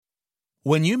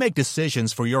When you make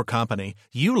decisions for your company,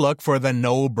 you look for the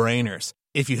no-brainers.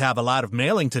 If you have a lot of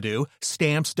mailing to do,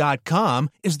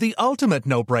 Stamps.com is the ultimate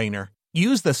no-brainer.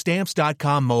 Use the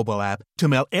Stamps.com mobile app to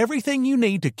mail everything you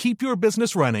need to keep your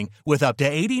business running with up to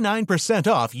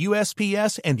 89% off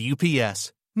USPS and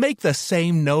UPS. Make the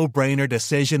same no-brainer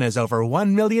decision as over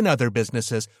 1 million other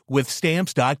businesses with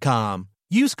Stamps.com.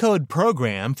 Use code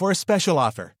PROGRAM for a special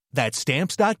offer. That's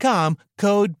Stamps.com,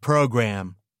 code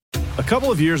PROGRAM. A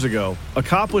couple of years ago, a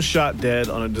cop was shot dead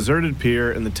on a deserted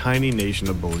pier in the tiny nation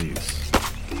of Belize.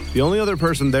 The only other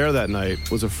person there that night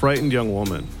was a frightened young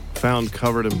woman, found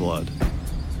covered in blood.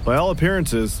 By all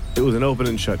appearances, it was an open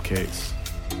and shut case.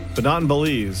 But not in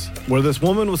Belize, where this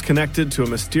woman was connected to a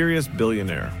mysterious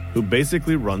billionaire who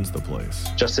basically runs the place.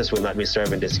 Justice will not be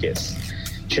served in this case.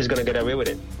 She's gonna get away with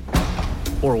it.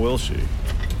 Or will she?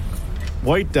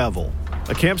 White Devil,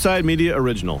 a Campside Media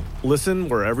original. Listen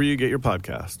wherever you get your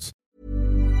podcasts.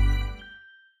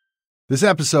 This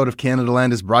episode of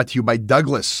Canadaland is brought to you by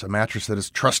Douglas, a mattress that is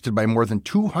trusted by more than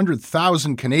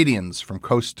 200,000 Canadians from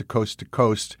coast to coast to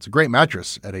coast. It's a great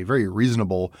mattress at a very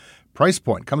reasonable price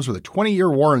point. Comes with a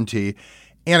 20-year warranty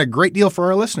and a great deal for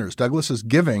our listeners. Douglas is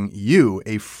giving you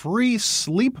a free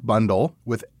sleep bundle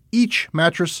with each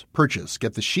mattress purchase.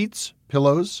 Get the sheets,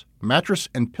 pillows, mattress,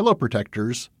 and pillow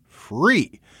protectors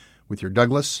free with your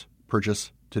Douglas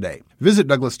purchase today. Visit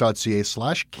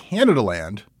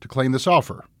douglas.ca/Canadaland to claim this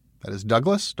offer. That is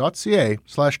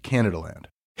douglas.ca/Canadaland.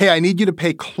 Hey, I need you to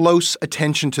pay close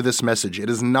attention to this message. It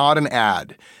is not an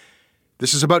ad.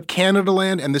 This is about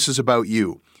Canadaland, and this is about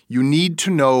you. You need to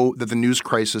know that the news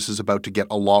crisis is about to get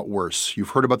a lot worse. You've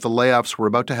heard about the layoffs. We're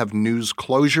about to have news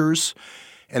closures,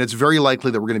 and it's very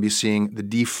likely that we're going to be seeing the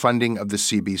defunding of the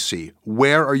CBC.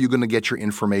 Where are you going to get your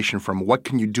information from? What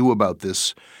can you do about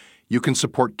this? You can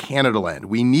support Canadaland.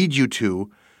 We need you to.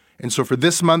 And so for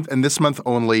this month and this month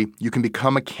only, you can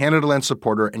become a Canadaland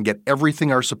supporter and get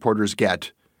everything our supporters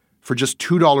get for just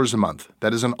 $2 a month.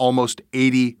 That is an almost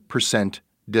 80%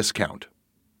 discount.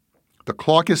 The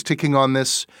clock is ticking on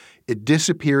this. It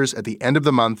disappears at the end of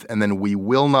the month, and then we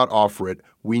will not offer it.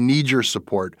 We need your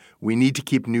support. We need to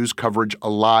keep news coverage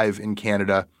alive in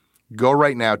Canada. Go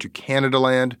right now to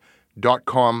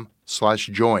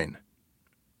canadaland.com/join.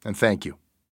 And thank you.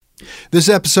 This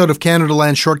episode of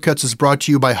Canadaland Shortcuts is brought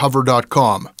to you by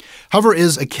Hover.com. Hover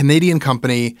is a Canadian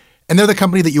company, and they're the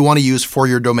company that you want to use for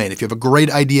your domain. If you have a great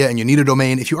idea and you need a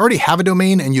domain, if you already have a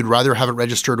domain and you'd rather have it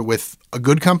registered with a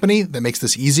good company that makes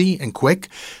this easy and quick,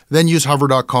 then use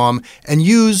Hover.com and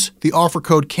use the offer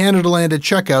code Canadaland at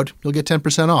checkout. You'll get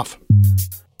 10% off.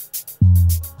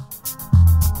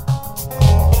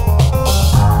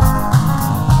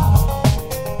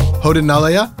 Hoden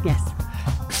Nalaya? Yes.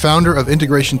 Founder of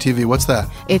Integration TV. What's that?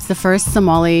 It's the first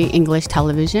Somali English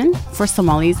television for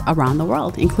Somalis around the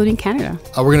world, including Canada.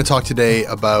 We're going to talk today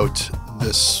about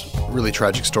this really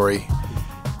tragic story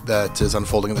that is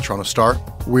unfolding in the Toronto Star.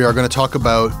 We are going to talk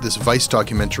about this Vice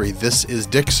documentary, This is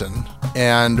Dixon,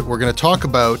 and we're going to talk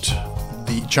about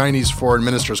the Chinese foreign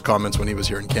minister's comments when he was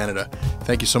here in Canada.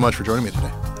 Thank you so much for joining me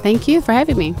today. Thank you for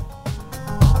having me.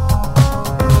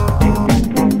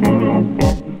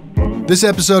 This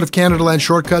episode of Canadaland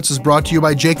Shortcuts is brought to you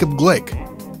by Jacob Glick,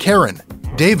 Karen,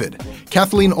 David,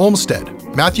 Kathleen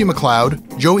Olmsted, Matthew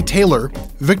McLeod, Joey Taylor,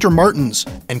 Victor Martins,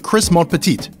 and Chris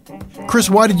Montpetit. Chris,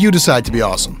 why did you decide to be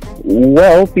awesome?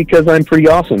 Well, because I'm pretty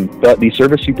awesome. But the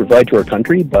service you provide to our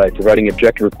country by providing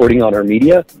objective reporting on our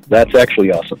media, that's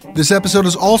actually awesome. This episode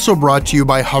is also brought to you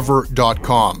by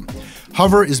Hover.com.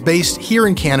 Hover is based here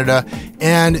in Canada,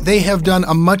 and they have done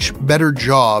a much better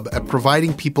job at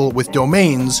providing people with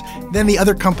domains than the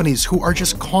other companies who are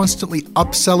just constantly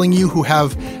upselling you, who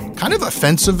have kind of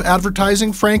offensive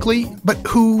advertising, frankly, but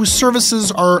whose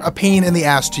services are a pain in the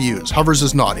ass to use. Hover's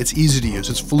is not. It's easy to use,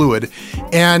 it's fluid,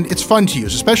 and it's fun to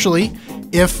use, especially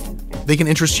if they can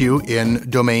interest you in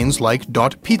domains like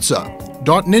 .pizza,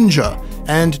 .ninja,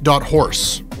 and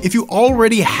 .horse. If you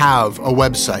already have a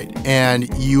website and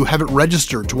you have it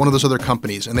registered to one of those other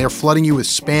companies and they are flooding you with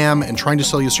spam and trying to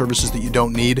sell you services that you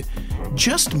don't need,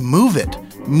 just move it.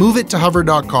 Move it to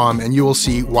Hover.com and you will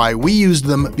see why we used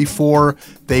them before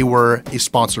they were a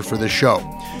sponsor for this show.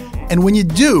 And when you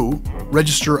do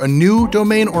register a new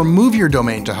domain or move your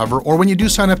domain to Hover, or when you do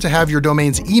sign up to have your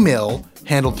domain's email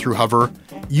handled through Hover,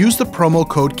 use the promo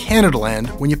code Canadaland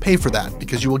when you pay for that,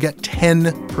 because you will get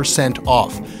 10%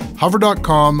 off.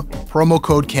 Hover.com, promo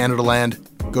code Canadaland.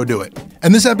 Go do it.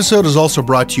 And this episode is also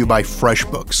brought to you by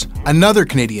FreshBooks, another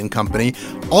Canadian company,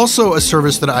 also a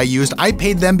service that I used. I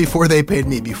paid them before they paid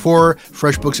me. Before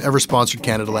FreshBooks ever sponsored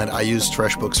Canadaland, I used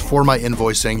FreshBooks for my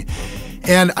invoicing.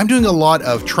 And I'm doing a lot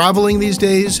of traveling these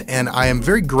days, and I am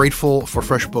very grateful for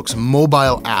FreshBooks'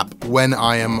 mobile app when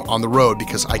I am on the road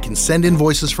because I can send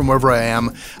invoices from wherever I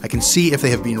am. I can see if they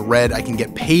have been read. I can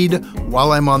get paid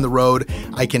while I'm on the road.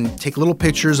 I can take little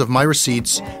pictures of my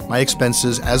receipts, my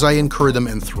expenses as I incur them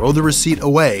and throw the receipt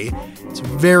away. It's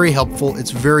very helpful. It's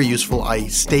very useful. I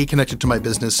stay connected to my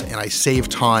business and I save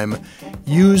time.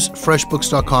 Use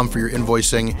FreshBooks.com for your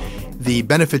invoicing. The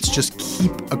benefits just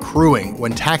keep accruing.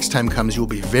 When tax time comes, you'll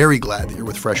be very glad that you're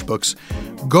with FreshBooks.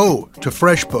 Go to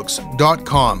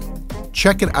FreshBooks.com.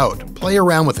 Check it out. Play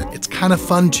around with it. It's kind of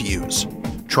fun to use.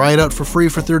 Try it out for free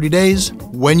for 30 days.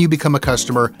 When you become a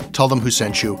customer, tell them who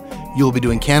sent you. You'll be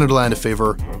doing Canadaland a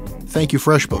favor. Thank you,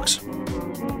 FreshBooks.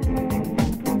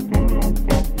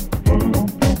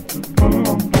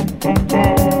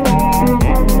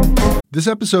 This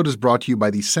episode is brought to you by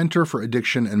the Center for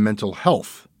Addiction and Mental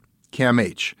Health,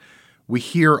 CAMH. We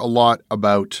hear a lot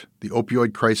about the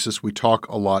opioid crisis. We talk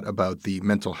a lot about the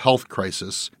mental health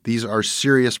crisis. These are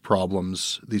serious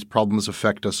problems. These problems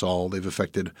affect us all. They've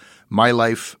affected my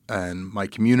life and my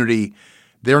community.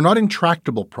 They're not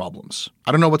intractable problems.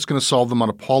 I don't know what's going to solve them on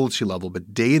a policy level,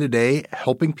 but day to day,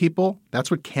 helping people,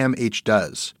 that's what CAMH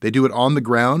does. They do it on the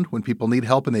ground when people need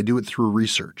help, and they do it through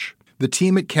research. The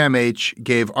team at CAMH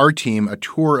gave our team a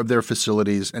tour of their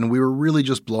facilities, and we were really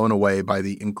just blown away by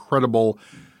the incredible,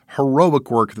 heroic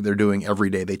work that they're doing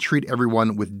every day. They treat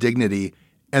everyone with dignity,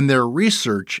 and their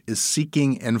research is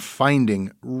seeking and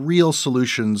finding real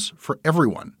solutions for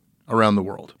everyone around the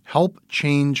world. Help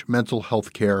change mental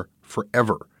health care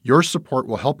forever. Your support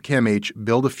will help CAMH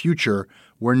build a future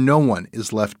where no one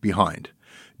is left behind.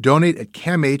 Donate at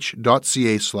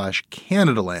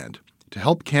camh.ca/Canadaland to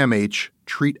help CAMH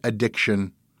treat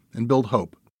addiction and build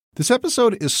hope. This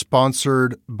episode is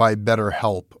sponsored by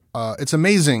BetterHelp. It's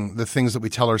amazing the things that we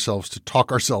tell ourselves to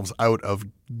talk ourselves out of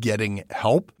getting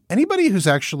help. Anybody who's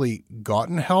actually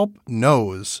gotten help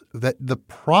knows that the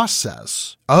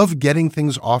process of getting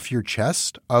things off your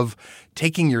chest, of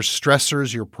taking your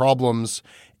stressors, your problems,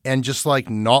 and just like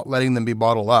not letting them be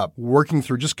bottled up, working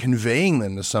through just conveying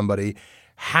them to somebody,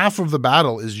 half of the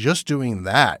battle is just doing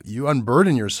that. You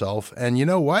unburden yourself, and you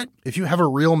know what? If you have a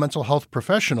real mental health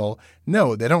professional,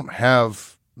 no, they don't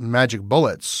have magic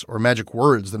bullets or magic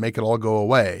words that make it all go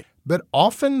away. But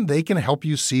often they can help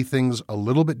you see things a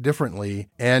little bit differently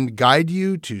and guide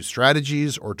you to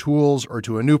strategies or tools or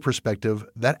to a new perspective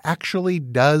that actually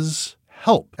does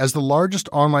help. As the largest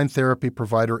online therapy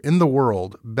provider in the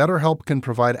world, BetterHelp can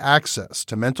provide access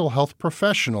to mental health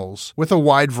professionals with a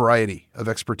wide variety of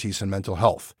expertise in mental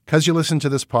health. Because you listen to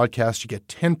this podcast, you get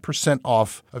 10%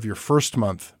 off of your first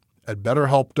month at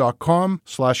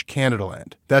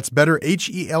betterhelp.com/Canadaland. That's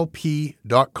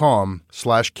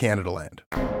betterhelp.com/Canadaland.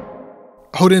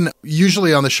 Hoden,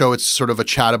 usually on the show, it's sort of a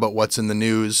chat about what's in the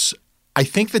news. I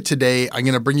think that today I'm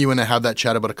going to bring you in and have that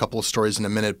chat about a couple of stories in a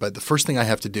minute, but the first thing I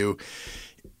have to do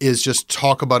is just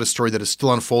talk about a story that is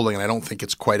still unfolding, and I don't think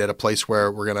it's quite at a place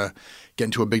where we're going to get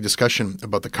into a big discussion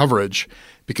about the coverage,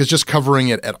 because just covering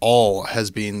it at all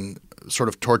has been sort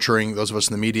of torturing those of us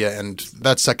in the media, and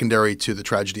that's secondary to the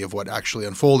tragedy of what actually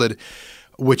unfolded,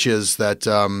 which is that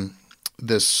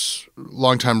this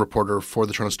longtime reporter for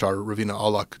the Toronto Star, Ravina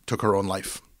Alak, took her own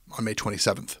life on May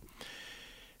 27th.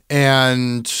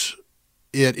 And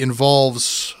it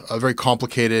involves a very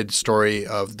complicated story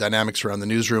of dynamics around the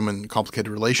newsroom and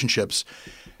complicated relationships.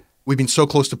 We've been so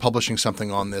close to publishing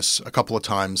something on this a couple of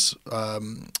times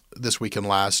this week and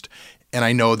last, and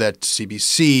I know that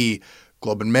CBC,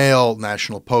 Globe and Mail,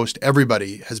 National Post,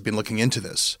 everybody has been looking into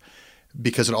this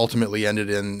because it ultimately ended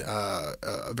in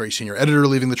a very senior editor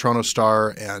leaving the Toronto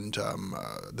Star and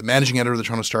the managing editor of the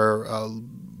Toronto Star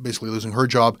basically losing her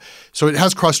job. So it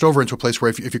has crossed over into a place where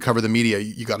if you cover the media,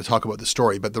 you got to talk about the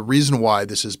story. But the reason why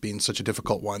this has been such a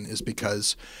difficult one is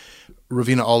because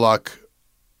Ravina Alak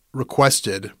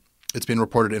requested, it's been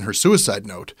reported in her suicide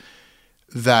note,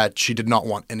 that she did not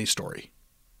want any story.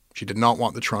 She did not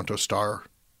want the Toronto Star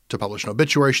to publish an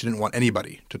obituary. She didn't want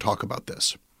anybody to talk about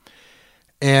this.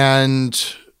 And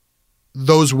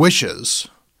those wishes,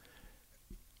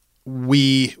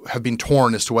 we have been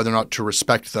torn as to whether or not to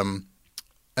respect them,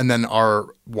 and then are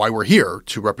why we're here,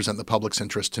 to represent the public's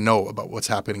interest, to know about what's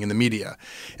happening in the media.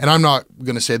 And I'm not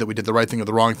going to say that we did the right thing or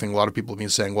the wrong thing. A lot of people have been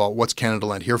saying, well, what's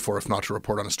Canadaland here for if not to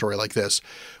report on a story like this?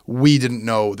 We didn't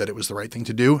know that it was the right thing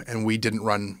to do, and we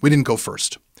didn't go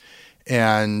first.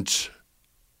 And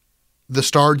the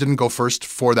Star didn't go first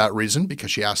for that reason,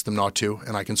 because she asked them not to,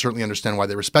 and I can certainly understand why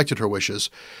they respected her wishes.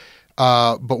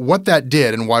 But what that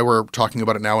did, and why we're talking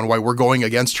about it now, and why we're going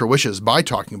against her wishes by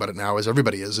talking about it now, as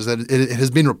everybody is that it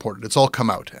has been reported. It's all come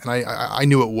out, and I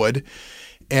knew it would.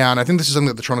 And I think this is something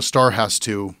that the Toronto Star has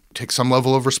to take some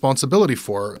level of responsibility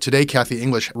for. Today, Kathy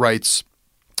English writes,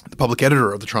 the public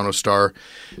editor of the Toronto Star,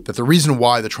 that the reason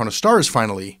why the Toronto Star is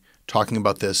finally talking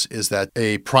about this is that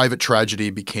a private tragedy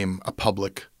became a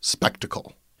public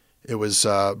spectacle. It was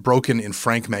broken in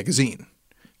Frank magazine.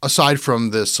 Aside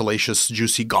from the salacious,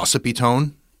 juicy, gossipy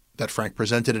tone that Frank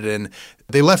presented it in,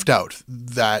 they left out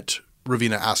that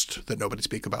Ravina asked that nobody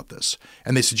speak about this.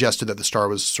 And they suggested that the Star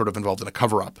was sort of involved in a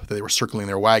cover-up, that they were circling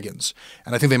their wagons.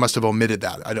 And I think they must have omitted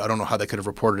that. I don't know how they could have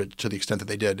reported it to the extent that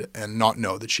they did and not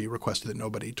know that she requested that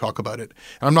nobody talk about it.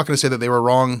 And I'm not going to say that they were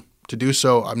wrong to do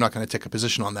so. I'm not going to take a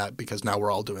position on that because now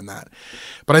we're all doing that.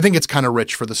 But I think it's kind of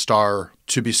rich for the Star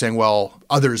to be saying, well,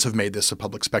 others have made this a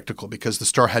public spectacle, because the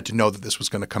Star had to know that this was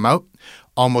going to come out.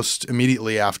 Almost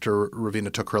immediately after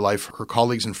Ravina took her life, her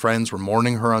colleagues and friends were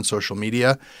mourning her on social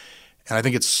media. And I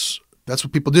think that's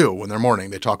what people do when they're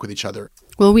mourning. They talk with each other.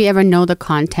 Will we ever know the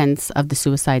contents of the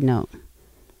suicide note?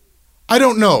 I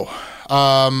don't know.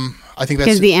 I think that's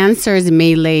because the answers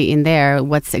may lay in there.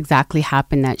 What's exactly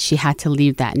happened that she had to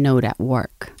leave that note at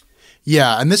work?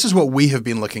 Yeah, and this is what we have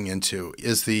been looking into,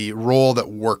 is the role that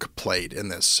work played in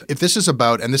this. If this is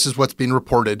about, and this is what's been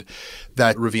reported,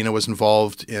 that Ravina was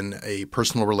involved in a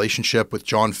personal relationship with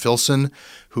John Filson,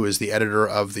 who is the editor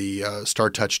of the Star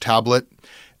Touch tablet,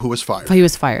 who was fired. Oh, he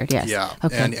was fired, yes. Yeah,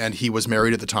 okay. And he was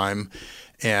married at the time,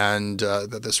 and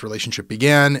that this relationship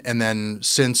began. And then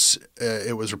since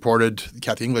it was reported,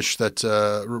 Kathy English that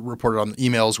reported on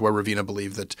emails where Ravina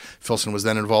believed that Filson was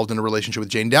then involved in a relationship with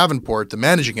Jane Davenport, the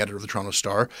managing editor of the Toronto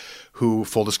Star, who,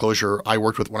 full disclosure, I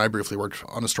worked with when I briefly worked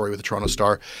on a story with the Toronto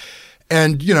Star.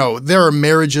 And, you know, there are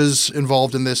marriages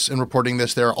involved in this, in reporting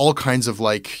this. There are all kinds of,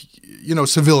 like, you know,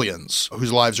 civilians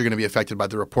whose lives are going to be affected by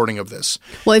the reporting of this.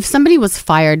 Well, if somebody was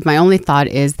fired, my only thought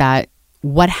is that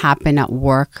what happened at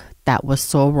work that was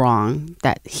so wrong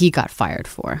that he got fired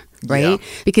for, right? Yeah.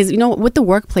 Because, you know, with the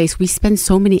workplace, we spend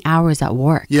so many hours at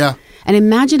work. Yeah. And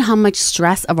imagine how much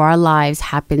stress of our lives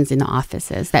happens in the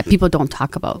offices that people don't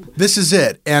talk about. This is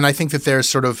it. And I think that there's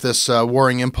sort of this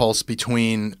warring impulse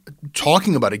between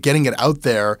talking about it, getting it out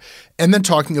there, and then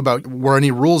talking about were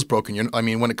any rules broken. I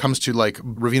mean, when it comes to, like,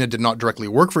 Ravina did not directly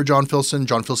work for John Filson.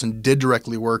 John Filson did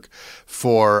directly work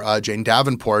for Jane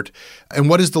Davenport. And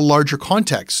what is the larger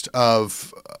context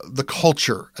of the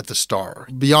culture at the Star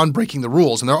beyond breaking the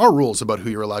rules? And there are rules about who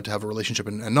you're allowed to have a relationship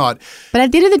and not. But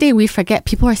at the end of the day, we forget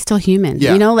people are still human.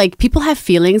 Yeah. You know, like, people have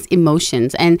feelings,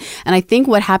 emotions. And I think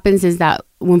what happens is that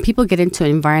when people get into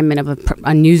an environment of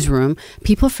a newsroom,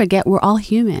 people forget we're all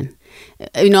human.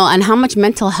 You know, and how much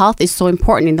mental health is so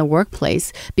important in the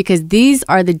workplace, because these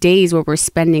are the days where we're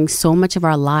spending so much of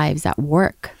our lives at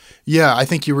work. Yeah, I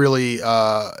think you really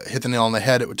hit the nail on the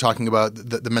head talking about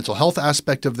the mental health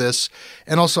aspect of this.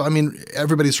 And also, I mean,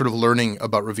 everybody's sort of learning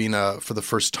about Ravina for the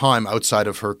first time outside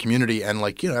of her community. And,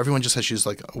 like, you know, everyone just says she's,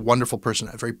 like, a wonderful person,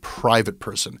 a very private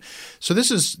person. So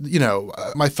this is, you know,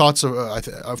 my thoughts,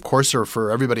 of course, are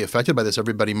for everybody affected by this,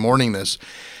 everybody mourning this.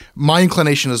 My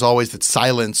inclination is always that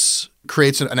silence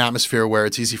creates an atmosphere where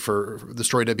it's easy for the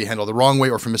story to be handled the wrong way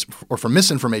or for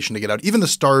misinformation to get out. Even the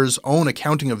Star's own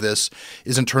accounting of this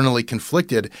is internally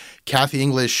conflicted. Kathy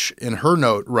English, in her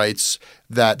note, writes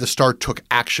that the Star took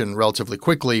action relatively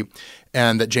quickly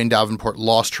and that Jane Davenport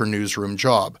lost her newsroom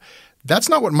job. That's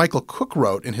not what Michael Cook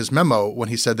wrote in his memo when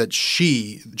he said that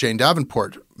she, Jane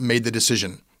Davenport, made the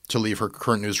decision to leave her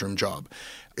current newsroom job.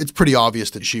 It's pretty obvious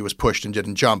that she was pushed and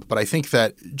didn't jump, but I think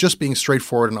that just being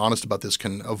straightforward and honest about this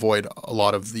can avoid a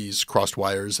lot of these crossed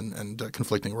wires and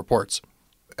conflicting reports.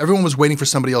 Everyone was waiting for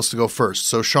somebody else to go first.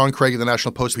 So Sean Craig of the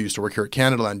National Post, who used to work here at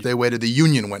Canadaland, they waited. The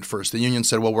union went first. The union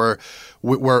said, well, we're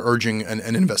urging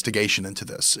an investigation into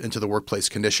this, into the workplace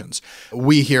conditions.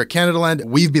 We here at Canadaland,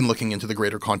 we've been looking into the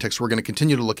greater context. We're going to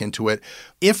continue to look into it.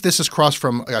 If this is crossed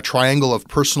from a triangle of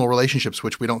personal relationships,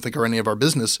 which we don't think are any of our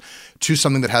business, to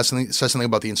something that says something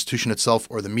about the institution itself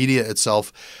or the media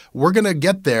itself, we're going to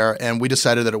get there. And we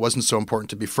decided that it wasn't so important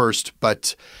to be first.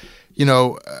 But, you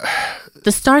know,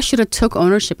 the Star should have took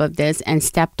ownership of this and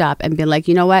stepped up and been like,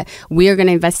 you know what, we are going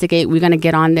to investigate. We're going to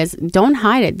get on this. Don't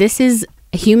hide it. This is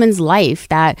a human's life,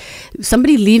 that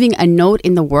somebody leaving a note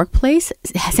in the workplace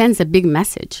sends a big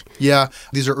message. Yeah,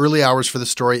 these are early hours for the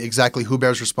story. Exactly who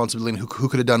bears responsibility and who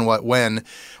could have done what when.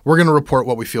 We're going to report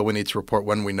what we feel we need to report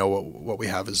when we know what we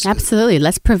have. Absolutely.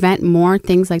 Let's prevent more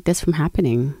things like this from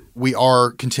happening. We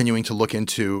are continuing to look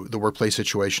into the workplace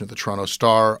situation at the Toronto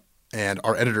Star. And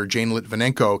our editor, Jane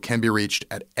Litvinenko, can be reached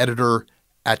at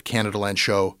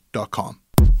editor@CanadaLandShow.com.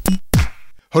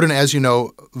 Hoden, as you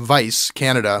know, Vice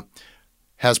Canada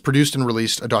has produced and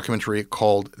released a documentary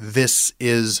called This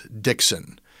Is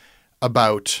Dixon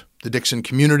about the Dixon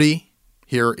community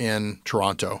here in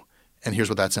Toronto. And here's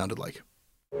what that sounded like.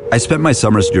 I spent my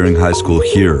summers during high school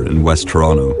here in West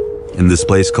Toronto, in this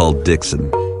place called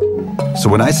Dixon. So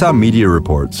when I saw media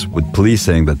reports with police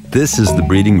saying that this is the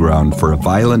breeding ground for a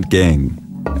violent gang,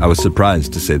 I was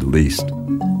surprised to say the least.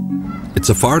 It's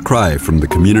a far cry from the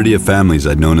community of families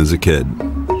I'd known as a kid,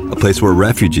 a place where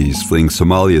refugees fleeing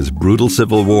Somalia's brutal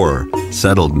civil war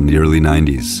settled in the early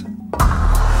 90s.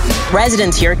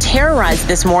 Residents here terrorized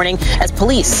this morning as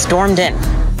police stormed in.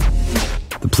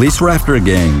 The police were after a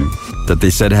gang that they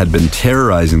said had been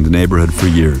terrorizing the neighborhood for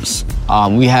years.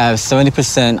 We have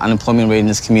 70% unemployment rate in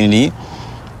this community.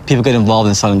 People get involved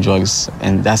in selling drugs,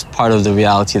 and that's part of the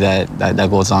reality that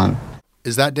goes on.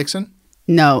 Is that Dixon?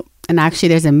 No. And actually,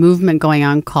 there's a movement going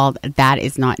on called That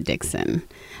Is Not Dixon.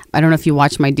 I don't know if you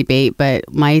watched my debate, but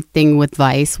my thing with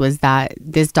Vice was that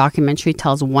this documentary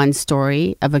tells one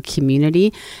story of a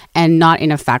community and not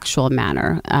in a factual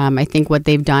manner. I think what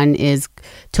they've done is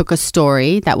took a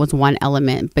story that was one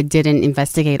element, but didn't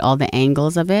investigate all the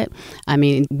angles of it. I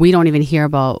mean, we don't even hear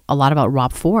a lot about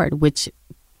Rob Ford, which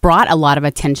brought a lot of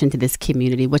attention to this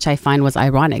community, which I find was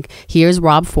ironic. Here's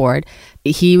Rob Ford.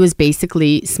 He was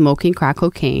basically smoking crack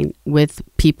cocaine with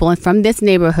people from this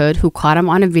neighborhood who caught him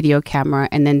on a video camera.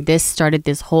 And then this started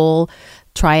this whole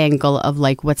triangle of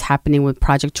like what's happening with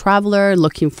Project Traveler,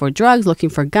 looking for drugs, looking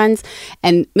for guns.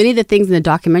 And many of the things in the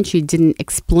documentary didn't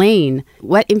explain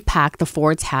what impact the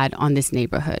Fords had on this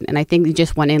neighborhood. And I think they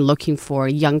just went in looking for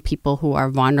young people who are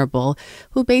vulnerable,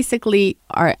 who basically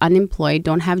are unemployed,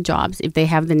 don't have jobs. If they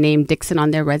have the name Dixon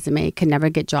on their resume, can never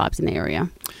get jobs in the area.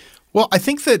 Well, I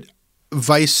think that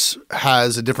Vice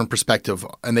has a different perspective,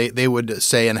 and they would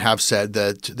say and have said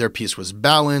that their piece was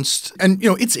balanced. And,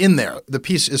 it's in there. The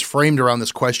piece is framed around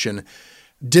this question.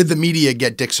 Did the media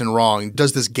get Dixon wrong?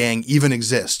 Does this gang even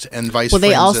exist? And Vice Well,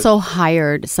 they also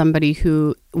hired somebody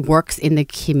who works in the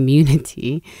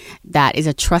community that is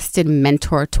a trusted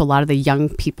mentor to a lot of the young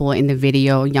people in the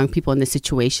video, young people in the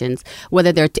situations.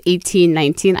 Whether they're 18,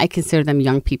 19, I consider them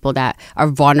young people that are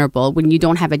vulnerable when you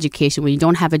don't have education, when you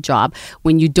don't have a job,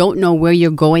 when you don't know where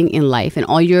you're going in life, and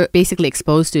all you're basically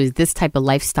exposed to is this type of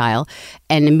lifestyle.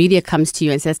 And the media comes to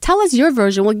you and says, tell us your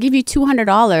version. We'll give you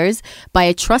 $200 by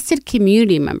a trusted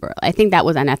community member. I think that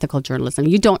was unethical journalism.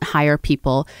 You don't hire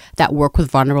people that work with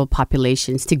vulnerable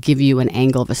populations to give you an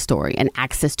angle of a story and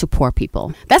access to poor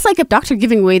people. That's like a doctor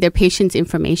giving away their patient's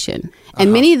information.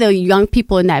 And many of the young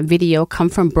people in that video come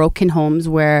from broken homes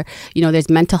where, there's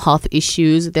mental health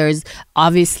issues. There's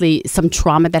obviously some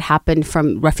trauma that happened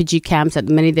from refugee camps that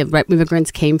many of the immigrants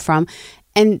came from.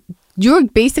 And you're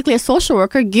basically a social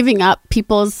worker giving up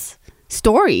people's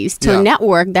stories to a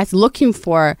network that's looking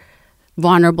for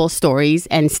vulnerable stories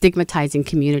and stigmatizing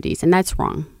communities. And that's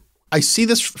wrong. I see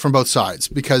this from both sides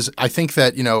because I think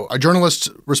that, a journalist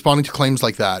responding to claims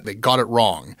like that, they got it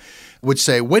wrong, would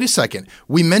say, wait a second,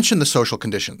 we mentioned the social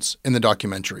conditions in the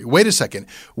documentary. Wait a second,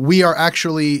 we are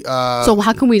actually... So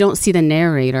how come we don't see the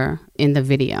narrator in the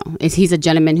video? He's a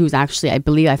gentleman who's actually, I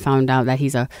believe I found out that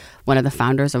he's one of the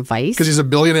founders of Vice. Because he's a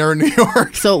billionaire in New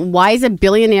York. So why is a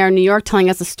billionaire in New York telling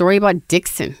us a story about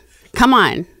Dixon? Come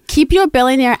on. Keep your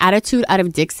billionaire attitude out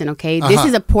of Dixon, okay? This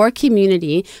is a poor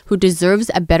community who deserves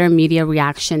a better media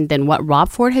reaction than what Rob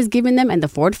Ford has given them and the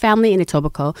Ford family in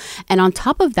Etobicoke. And on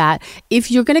top of that, if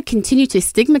you're going to continue to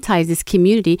stigmatize this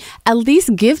community, at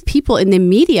least give people in the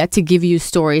media to give you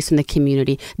stories from the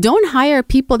community. Don't hire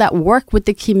people that work with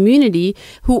the community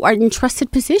who are in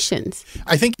trusted positions.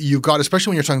 I think you've got,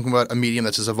 especially when you're talking about a medium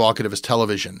that's as evocative as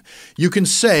television, you can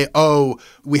say,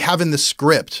 we have in the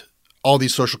script all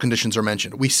these social conditions are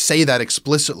mentioned. We say that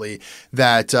explicitly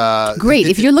that... Great.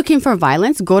 If you're looking for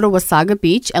violence, go to Wasaga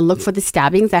Beach and look for the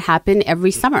stabbings that happen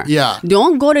every summer. Yeah.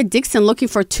 Don't go to Dixon looking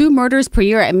for 2 murders per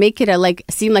year and make it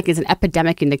seem like it's an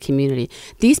epidemic in the community.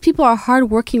 These people are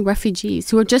hardworking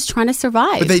refugees who are just trying to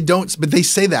survive. But they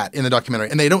say that in the documentary,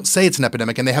 and they don't say it's an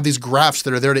epidemic, and they have these graphs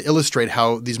that are there to illustrate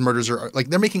how these murders are... Like,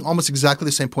 they're making almost exactly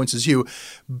the same points as you.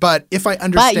 But if I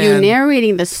understand... But you're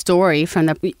narrating the story from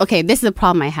the... Okay, this is the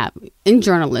problem I have. In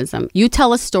journalism, you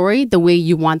tell a story the way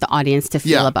you want the audience to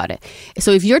feel about it.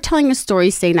 So if you're telling a story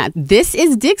saying that this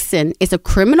is Dixon, it's a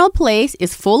criminal place,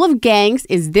 it's full of gangs,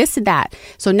 is this, that.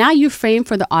 So now you frame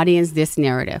for the audience this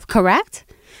narrative, correct?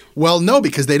 Well, no,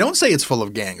 because they don't say it's full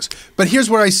of gangs. But here's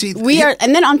what I see.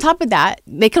 And then on top of that,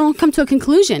 they can come to a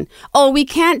conclusion. Oh, we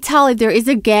can't tell if there is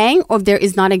a gang or if there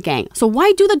is not a gang. So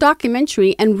why do the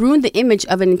documentary and ruin the image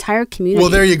of an entire community?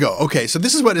 Well, there you go. Okay, so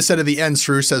this is what is said at the end.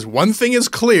 Sru says, one thing is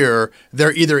clear,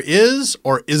 there either is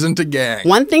or isn't a gang.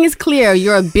 One thing is clear,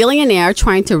 you're a billionaire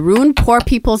trying to ruin poor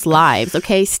people's lives,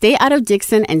 okay? Stay out of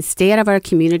Dixon and stay out of our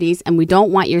communities, and we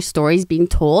don't want your stories being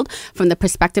told from the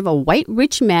perspective of white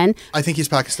rich men. I think he's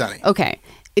Pakistani. Okay.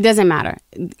 It doesn't matter.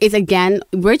 It's, again,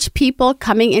 rich people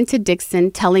coming into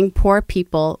Dixon telling poor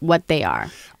people what they are.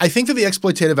 I think that the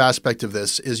exploitative aspect of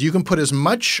this is you can put as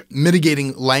much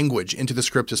mitigating language into the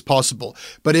script as possible.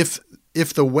 But if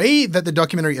the way that the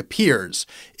documentary appears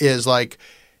is like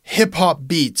hip-hop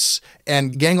beats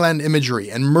and gangland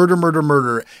imagery and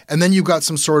murder, and then you've got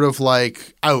some sort of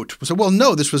like out. So, well,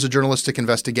 no, this was a journalistic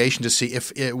investigation to see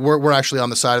if we're actually on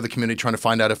the side of the community trying to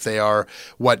find out if they are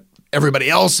what everybody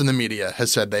else in the media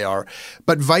has said they are.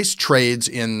 But Vice trades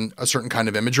in a certain kind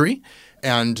of imagery,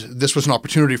 and this was an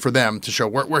opportunity for them to show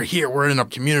we're here, we're in a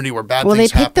community where bad things happen. Well,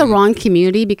 they picked the wrong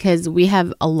community because we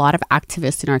have a lot of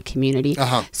activists in our community.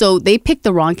 So they picked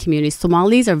the wrong community.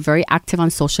 Somalis are very active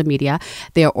on social media.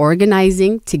 They are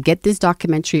organizing to get this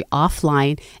documentary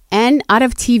offline and out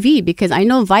of TV, because I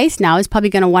know Vice now is probably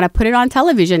going to want to put it on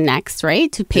television next, right?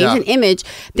 To paint an image.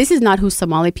 This is not who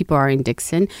Somali people are in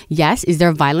Dixon. Yes, is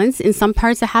there violence in some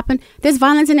parts that happen? There's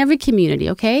violence in every community,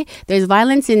 okay? There's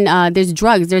violence in, there's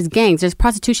drugs, there's gangs, there's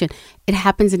prostitution. It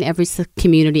happens in every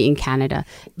community in Canada.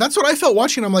 That's what I felt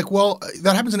watching. I'm like, well,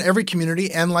 that happens in every community.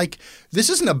 And like, this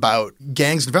isn't about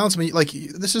gangs and violence. I mean, like,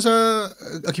 this is a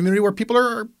community where people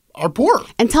are poor.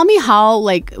 And tell me how,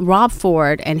 like, Rob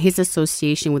Ford and his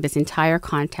association with this entire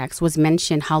context was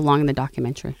mentioned how long in the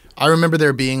documentary? I remember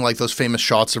there being like those famous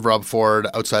shots of Rob Ford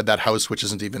outside that house, which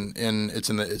isn't even it's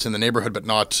in the neighborhood, but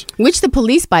not. Which the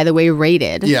police, by the way,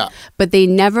 raided. Yeah. But they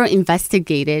never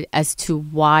investigated as to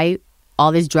why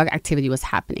all this drug activity was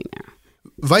happening there.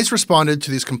 Vice responded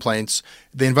to these complaints.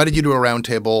 They invited you to a round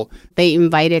table. They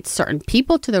invited certain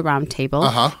people to the round table,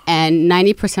 and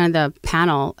 90% of the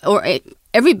panel,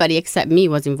 everybody except me,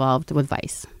 was involved with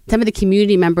Vice. Some of the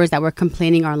community members that were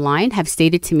complaining online have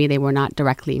stated to me they were not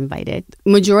directly invited.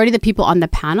 Majority of the people on the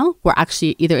panel were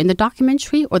actually either in the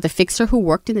documentary or the fixer who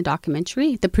worked in the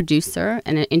documentary, the producer,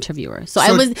 and an interviewer. So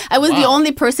I was the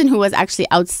only person who was actually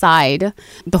outside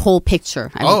the whole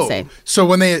picture, I would say. So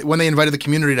when they invited the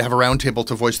community to have a roundtable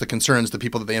to voice the concerns, the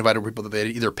people that they invited were people that they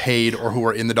had either paid or who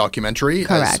were in the documentary?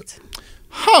 Correct.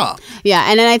 Yeah,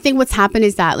 and then I think what's happened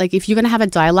is that, like, if you're going to have a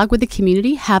dialogue with the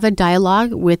community, have a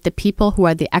dialogue with the people who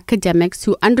are the academics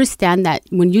who understand that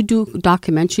when you do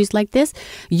documentaries like this,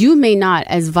 you may not,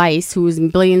 as Vice, who is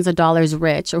billions of dollars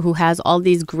rich or who has all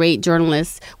these great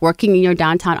journalists working in your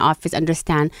downtown office,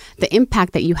 understand the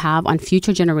impact that you have on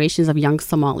future generations of young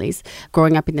Somalis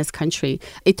growing up in this country.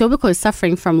 Etobicoke is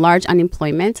suffering from large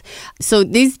unemployment. So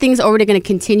these things are already going to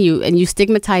continue, and you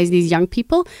stigmatize these young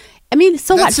people. I mean,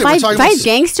 so what? Five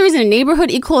gangsters in a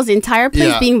neighborhood equals the entire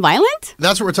place being violent?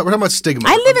 That's what we're talking about. Stigma.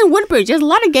 I live in Woodbridge. There's a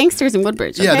lot of gangsters in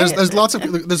Woodbridge. Okay? Yeah, there's lots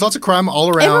of crime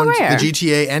all around the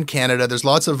GTA and Canada. There's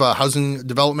lots of housing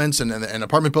developments and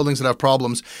apartment buildings that have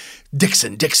problems.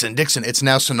 Dixon. It's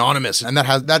now synonymous, and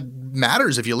that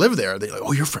matters if you live there. They're like,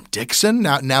 oh, you're from Dixon.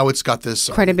 Now it's got this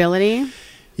credibility.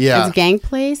 Yeah. It's gang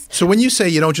place. So when you say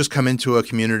you don't just come into a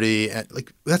community,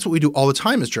 like that's what we do all the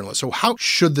time as journalists. So how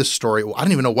should this story, I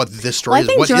don't even know what this story is. I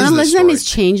think journalism is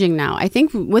changing now. I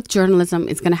think with journalism,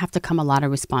 it's going to have to come a lot of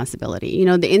responsibility. You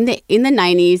know, in the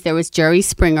 90s, there was Jerry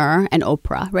Springer and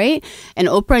Oprah, right? And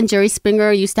Oprah and Jerry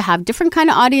Springer used to have different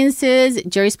kind of audiences.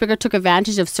 Jerry Springer took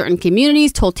advantage of certain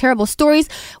communities, told terrible stories.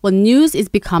 Well, news has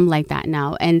become like that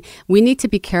now. And we need to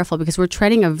be careful because we're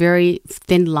treading a very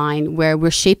thin line where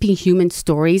we're shaping human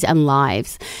stories and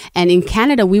lives. And in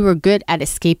Canada, we were good at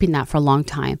escaping that for a long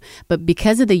time. But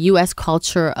because of the U.S.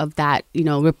 culture of that, you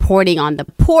know, reporting on the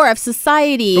poor of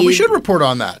society. But we should report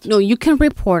on that. No, you can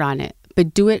report on it,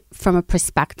 but do it from a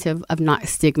perspective of not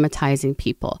stigmatizing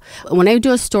people. When I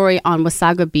do a story on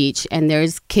Wasaga Beach and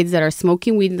there's kids that are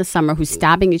smoking weed in the summer who's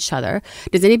stabbing each other,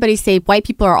 does anybody say white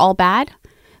people are all bad?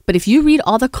 But if you read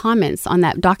all the comments on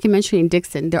that documentary in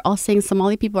Dixon, they're all saying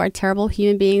Somali people are terrible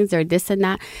human beings, they're this and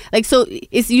that. Like, so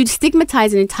you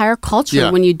stigmatize an entire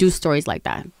culture when you do stories like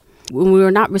that. When we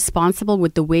are not responsible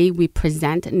with the way we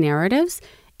present narratives,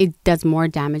 it does more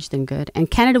damage than good. And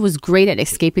Canada was great at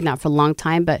escaping that for a long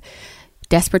time, but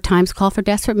desperate times call for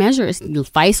desperate measures.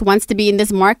 Vice wants to be in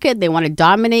this market. They want to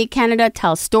dominate Canada,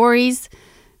 tell stories.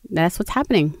 That's what's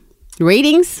happening.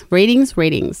 Ratings.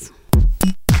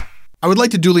 I would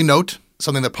like to duly note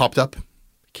something that popped up.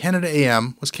 Canada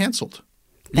AM was canceled.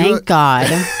 Thank God.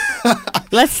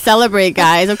 Let's celebrate,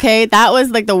 guys, okay? That was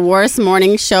like the worst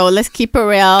morning show. Let's keep it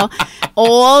real.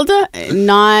 Old,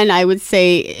 I would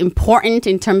say, important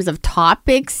in terms of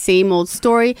topics, same old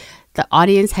story. The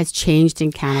audience has changed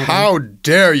in Canada. How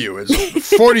dare you? As a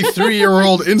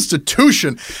 43-year-old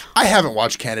institution. I haven't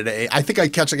watched Canada 8. I think I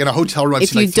catch in a hotel room. I've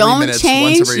seen like 3 minutes once every year.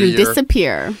 If you don't change, you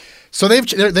disappear. So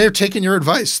they're taking your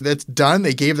advice. That's done.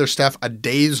 They gave their staff a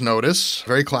day's notice.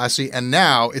 Very classy. And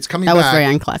now it's coming back. That was very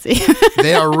unclassy.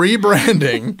 They are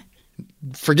rebranding.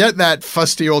 Forget that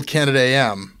fusty old Canada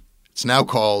AM. It's now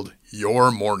called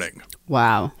Your Morning.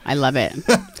 Wow. I love it.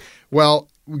 Well,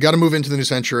 we got to move into the new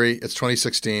century. It's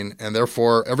 2016. And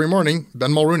therefore, every morning,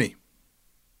 Ben Mulrooney.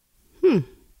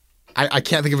 I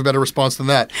can't think of a better response than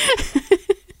that.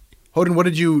 Hoden, what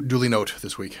did you duly note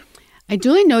this week? I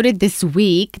duly noted this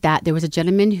week that there was a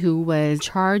gentleman who was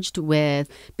charged with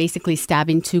basically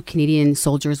stabbing 2 Canadian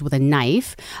soldiers with a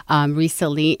knife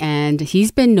recently, and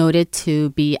he's been noted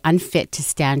to be unfit to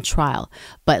stand trial.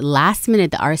 But last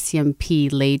minute, the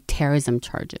RCMP laid terrorism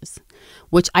charges,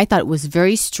 which I thought was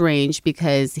very strange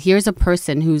because here's a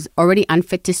person who's already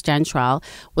unfit to stand trial,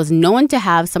 was known to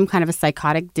have some kind of a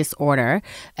psychotic disorder,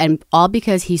 and all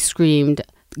because he screamed,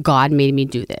 "God made me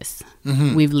do this."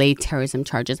 Mm-hmm. We've laid terrorism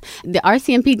charges. The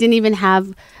RCMP didn't even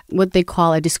have what they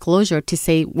call a disclosure to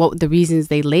say what the reasons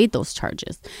they laid those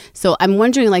charges. So I'm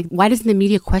wondering, like, why doesn't the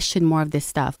media question more of this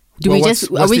stuff? What's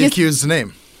the accused's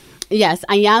name? Yes,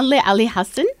 Ayanle Ali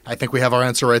Hassan. I think we have our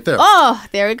answer right there. Oh,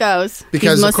 there it goes.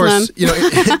 Because, of course,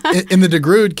 in the De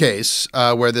Groot case,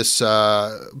 where this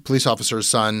police officer's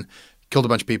son killed a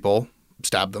bunch of people,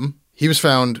 stabbed them, he was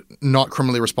found not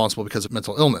criminally responsible because of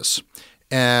mental illness.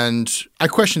 And I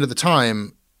questioned at the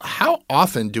time, how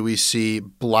often do we see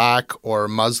Black or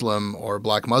Muslim or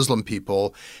Black Muslim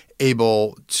people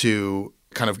able to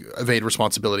kind of evade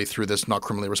responsibility through this not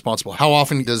criminally responsible? How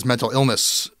often does mental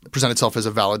illness present itself as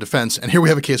a valid defense? And here we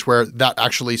have a case where that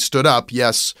actually stood up,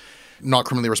 yes, not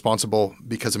criminally responsible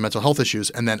because of mental health issues,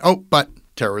 and then, but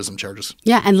terrorism charges.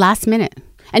 Yeah, and last minute.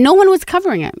 And no one was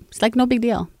covering it. It's like no big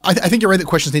deal. I think you're right that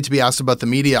questions need to be asked about the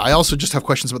media. I also just have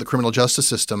questions about the criminal justice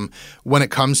system when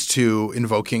it comes to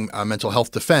invoking a mental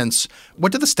health defense.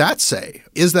 What do the stats say?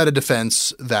 Is that a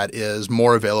defense that is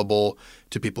more available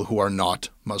to people who are not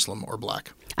Muslim or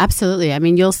Black? Absolutely. I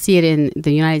mean, you'll see it in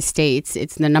the United States.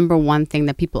 It's the number one thing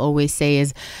that people always say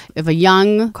is if a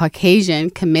young Caucasian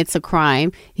commits a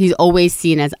crime, he's always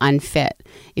seen as unfit.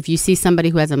 If you see somebody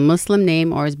who has a Muslim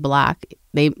name or is Black,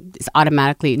 it's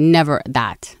automatically never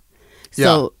that.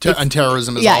 So and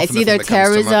terrorism is it's either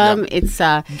terrorism, it's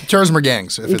terrorism or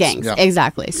gangs.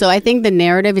 Exactly. So I think the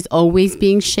narrative is always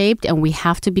being shaped, and we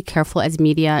have to be careful as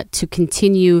media to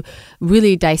continue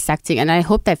really dissecting. And I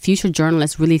hope that future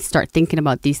journalists really start thinking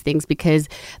about these things, because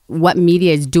what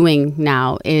media is doing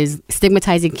now is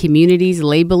stigmatizing communities,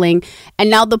 labeling, and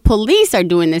now the police are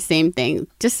doing the same thing,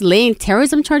 just laying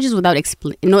terrorism charges without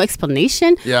no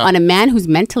explanation on a man who's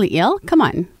mentally ill. Come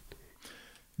on.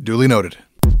 Duly noted.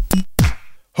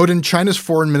 Hoden, China's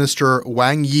Foreign Minister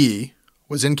Wang Yi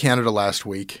was in Canada last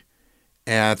week,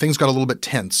 and things got a little bit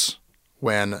tense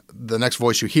when the next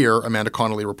voice you hear, Amanda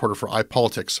Connolly, reporter for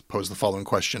iPolitics, posed the following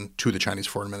question to the Chinese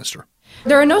Foreign Minister.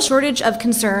 There are no shortage of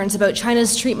concerns about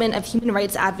China's treatment of human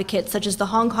rights advocates, such as the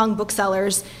Hong Kong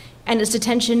booksellers, and its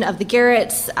detention of the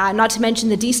Garretts, not to mention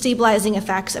the destabilizing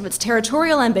effects of its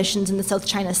territorial ambitions in the South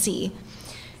China Sea.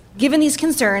 Given these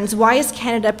concerns, why is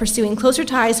Canada pursuing closer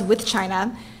ties with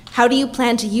China? How do you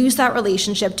plan to use that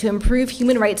relationship to improve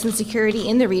human rights and security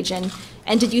in the region?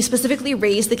 And did you specifically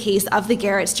raise the case of the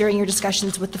Garretts during your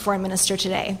discussions with the Foreign Minister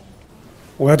today?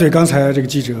 我要对刚才这个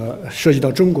记者涉及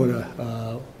到中国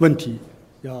的问题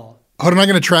要 Hold on, I'm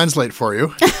going to translate for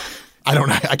you.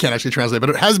 I can't actually translate, but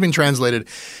it has been translated.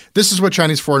 This is what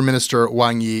Chinese Foreign Minister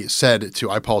Wang Yi said to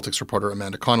iPolitics reporter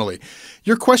Amanda Connolly.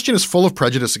 Your question is full of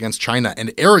prejudice against China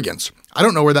and arrogance. I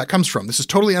don't know where that comes from. This is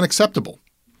totally unacceptable.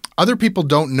 Other people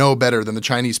don't know better than the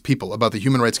Chinese people about the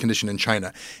human rights condition in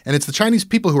China. And it's the Chinese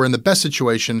people who are in the best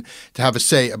situation to have a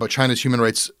say about China's human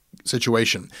rights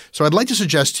situation. So I'd like to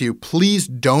suggest to you, please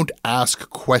don't ask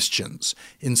questions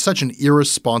in such an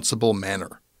irresponsible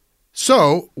manner.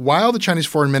 So while the Chinese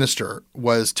foreign minister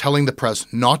was telling the press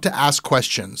not to ask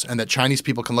questions and that Chinese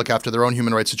people can look after their own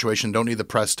human rights situation, don't need the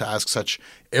press to ask such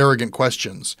arrogant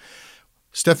questions,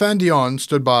 Stéphane Dion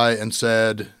stood by and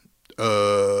said...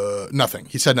 nothing.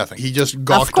 He said nothing. He just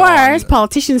gawked. Of course,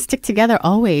 politicians stick together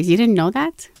always. You didn't know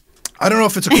that? I don't know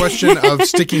if it's a question of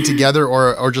sticking together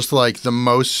or just like the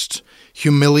most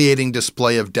humiliating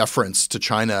display of deference to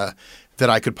China that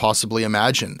I could possibly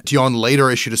imagine. Dion later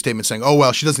issued a statement saying, oh,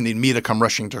 well, she doesn't need me to come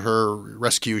rushing to her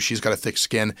rescue. She's got a thick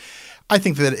skin. I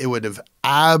think that it would have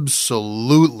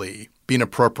absolutely been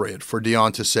appropriate for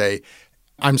Dion to say,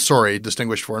 I'm sorry,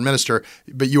 distinguished foreign minister,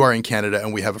 but you are in Canada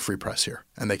and we have a free press here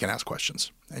and they can ask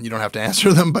questions. And you don't have to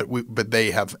answer them, but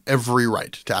they have every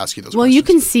right to ask you those questions. Well, you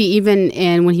can see even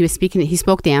when he was speaking, he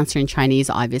spoke the answer in Chinese,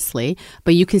 obviously,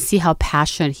 but you can see how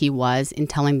passionate he was in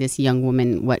telling this young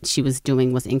woman what she was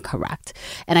doing was incorrect.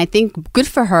 And I think good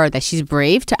for her that she's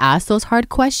brave to ask those hard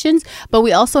questions. But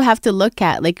we also have to look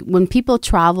at, like, when people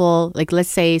travel, like, let's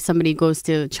say somebody goes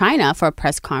to China for a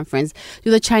press conference,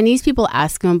 do the Chinese people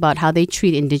ask them about how they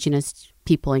treat Indigenous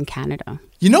people in Canada?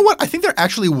 You know what? I think there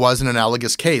actually was an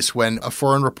analogous case when a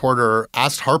foreign reporter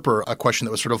asked Harper a question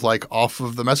that was sort of like off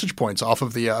of the message points, off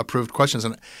of the approved questions.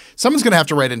 And someone's going to have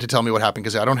to write in to tell me what happened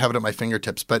because I don't have it at my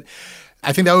fingertips. But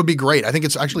I think that would be great. I think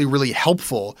it's actually really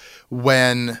helpful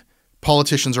when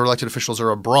politicians or elected officials are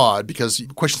abroad because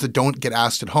questions that don't get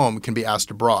asked at home can be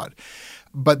asked abroad.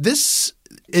 But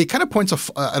it kind of points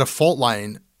at a fault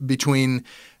line between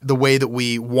the way that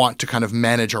we want to kind of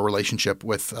manage our relationship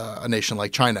with a nation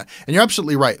like China. And you're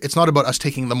absolutely right. It's not about us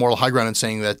taking the moral high ground and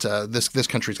saying that this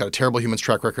country's got a terrible human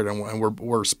track record and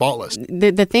we're spotless.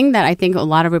 The thing that I think a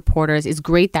lot of reporters, is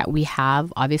great that we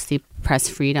have, obviously, press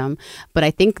freedom, but I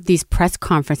think these press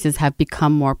conferences have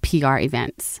become more PR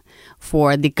events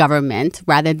for the government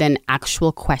rather than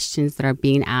actual questions that are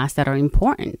being asked that are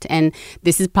important. And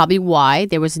this is probably why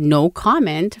there was no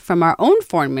comment from our own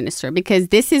foreign minister, because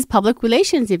this is public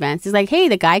relations events. It's like, hey,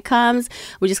 the guy comes,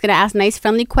 we're just going to ask nice,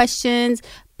 friendly questions.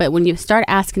 But when you start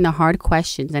asking the hard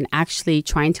questions and actually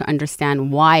trying to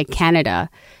understand why Canada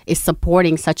is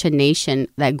supporting such a nation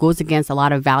that goes against a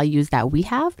lot of values that we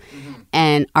have,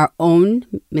 and our own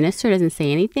minister doesn't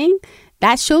say anything,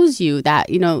 that shows you that,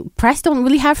 press don't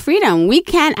really have freedom. We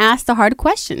can't ask the hard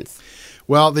questions.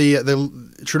 Well, the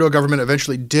Trudeau government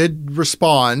eventually did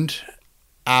respond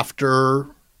after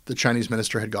the Chinese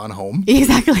minister had gone home.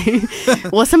 Exactly.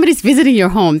 Well, somebody's visiting your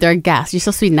home. They're a guest. You're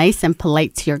supposed to be nice and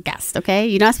polite to your guest, okay?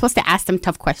 You're not supposed to ask them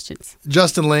tough questions.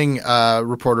 Justin Ling,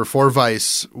 reporter for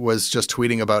Vice, was just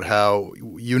tweeting about how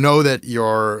that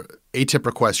your ATIP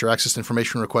request, your access to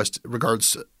information request,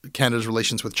 regards Canada's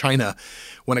relations with China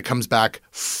when it comes back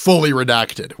fully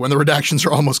redacted, when the redactions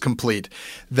are almost complete,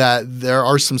 that there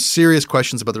are some serious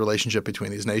questions about the relationship between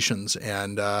these nations.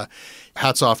 And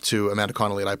hats off to Amanda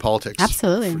Connolly at iPolitics.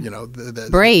 Absolutely.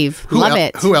 Brave. Love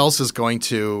it. Who else is going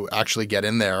to actually get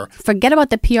in there? Forget about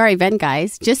the PR event,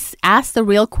 guys. Just ask the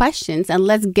real questions and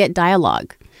let's get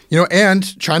dialogue.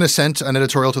 And China sent an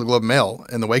editorial to the Globe and Mail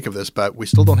in the wake of this, but we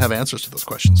still don't have answers to those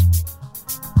questions.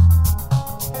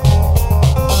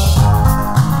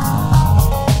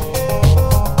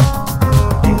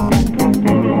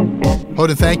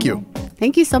 Hoden, thank you.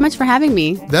 Thank you so much for having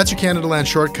me. That's your Canadaland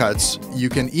Shortcuts. You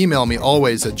can email me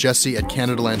always at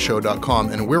jesse@canadalandshow.com,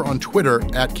 and we're on Twitter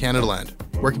 @Canadaland.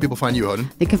 Where can people find you,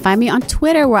 Hoden? They can find me on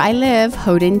Twitter, where I live,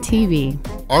 Hoden TV.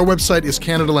 Our website is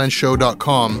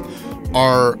canadalandshow.com.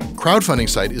 Our crowdfunding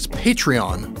site is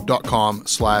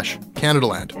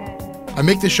patreon.com/Canadaland. I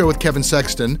make this show with Kevin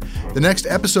Sexton. The next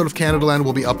episode of Canadaland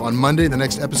will be up on Monday. The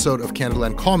next episode of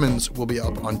Canadaland Commons will be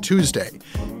up on Tuesday.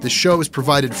 This show is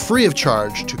provided free of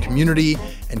charge to community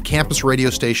and campus radio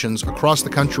stations across the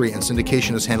country, and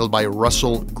syndication is handled by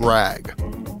Russell Gregg.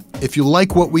 If you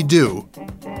like what we do,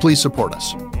 please support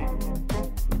us.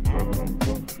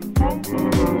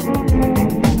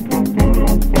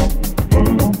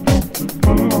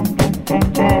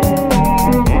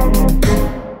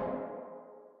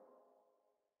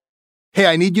 Hey,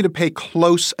 I need you to pay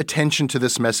close attention to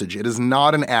this message. It is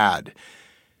not an ad.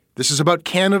 This is about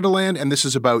Canadaland, and this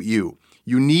is about you.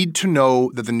 You need to know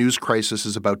that the news crisis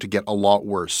is about to get a lot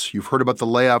worse. You've heard about the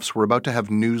layoffs. We're about to have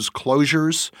news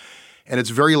closures, and it's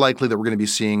very likely that we're going to be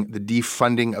seeing the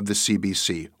defunding of the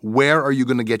CBC. Where are you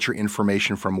going to get your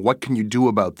information from? What can you do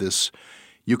about this?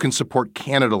 You can support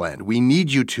Canadaland. We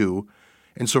need you to.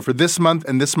 And so for this month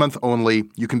and this month only,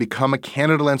 you can become a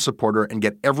Canadaland supporter and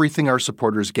get everything our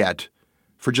supporters get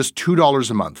for just $2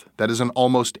 a month. That is an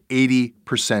almost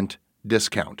 80%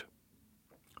 discount.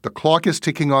 The clock is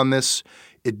ticking on this.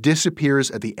 It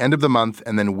disappears at the end of the month,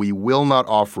 and then we will not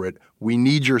offer it. We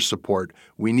need your support.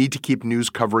 We need to keep news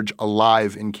coverage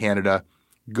alive in Canada.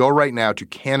 Go right now to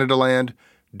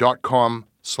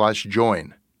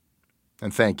canadaland.com/join.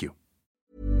 And thank you.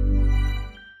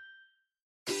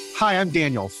 Hi, I'm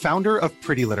Daniel, founder of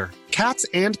Pretty Litter. Cats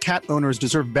and cat owners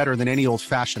deserve better than any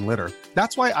old-fashioned litter.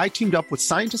 That's why I teamed up with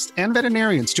scientists and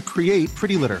veterinarians to create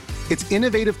Pretty Litter. Its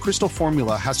innovative crystal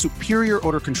formula has superior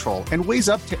odor control and weighs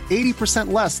up to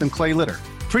 80% less than clay litter.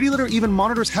 Pretty Litter even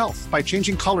monitors health by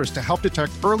changing colors to help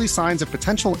detect early signs of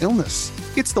potential illness.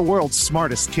 It's the world's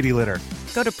smartest kitty litter.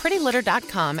 Go to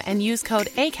prettylitter.com and use code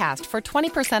ACAST for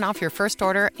 20% off your first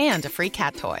order and a free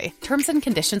cat toy. Terms and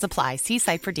conditions apply. See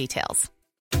site for details.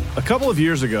 A couple of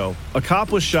years ago, a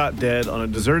cop was shot dead on a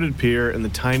deserted pier in the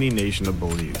tiny nation of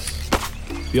Belize.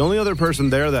 The only other person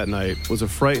there that night was a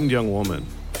frightened young woman,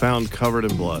 found covered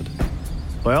in blood.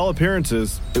 By all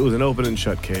appearances, it was an open and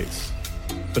shut case.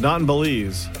 But not in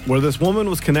Belize, where this woman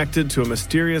was connected to a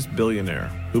mysterious billionaire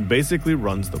who basically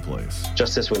runs the place.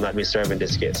 Justice will not be served in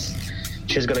this case.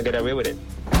 She's going to get away with it.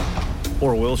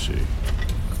 Or will she?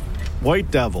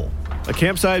 White Devil, a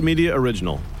Campside Media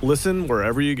original. Listen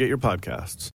wherever you get your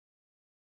podcasts.